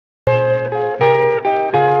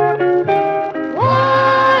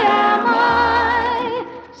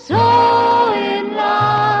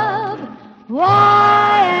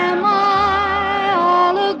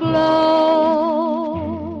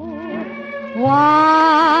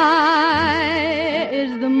Why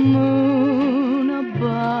is the moon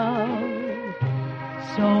above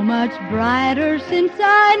so much brighter since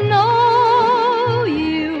I know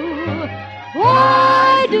you?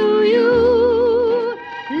 Why do you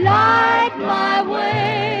light my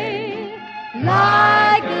way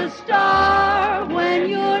like a star when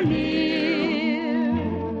you're near?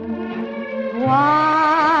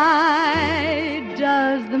 Why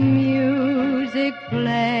does the music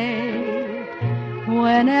play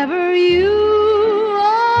whenever you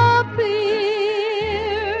appear?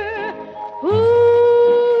 Who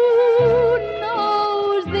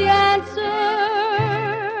knows the answer?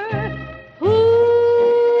 Who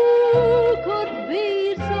could be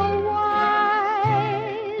so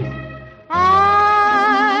wise? I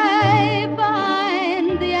find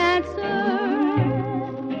the answer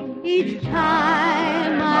each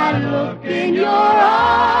time I look in your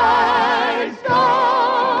eyes. So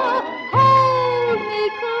hold me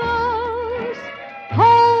close,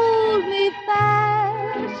 hold me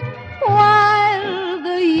fast, while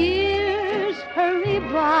the years hurry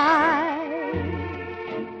by.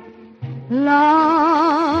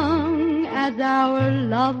 Long as our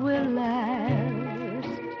love will last,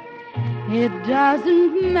 it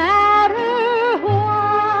doesn't matter why.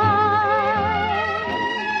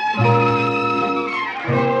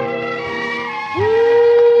 Who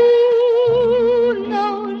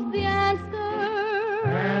knows the answer?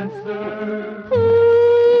 Who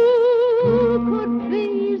could be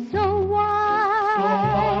so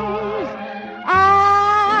wise?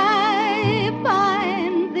 I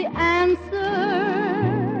find the answer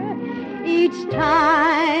each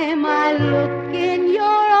time I look in your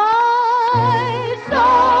eyes. So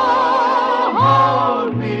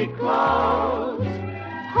hold me close,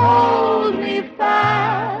 hold me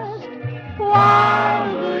fast,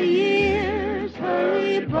 while the years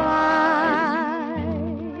hurry by.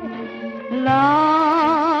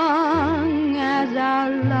 Long as our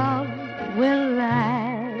love will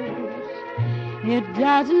last, it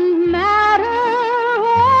doesn't matter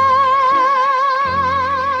why.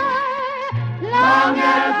 Long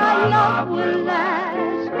as our love will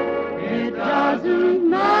last, it doesn't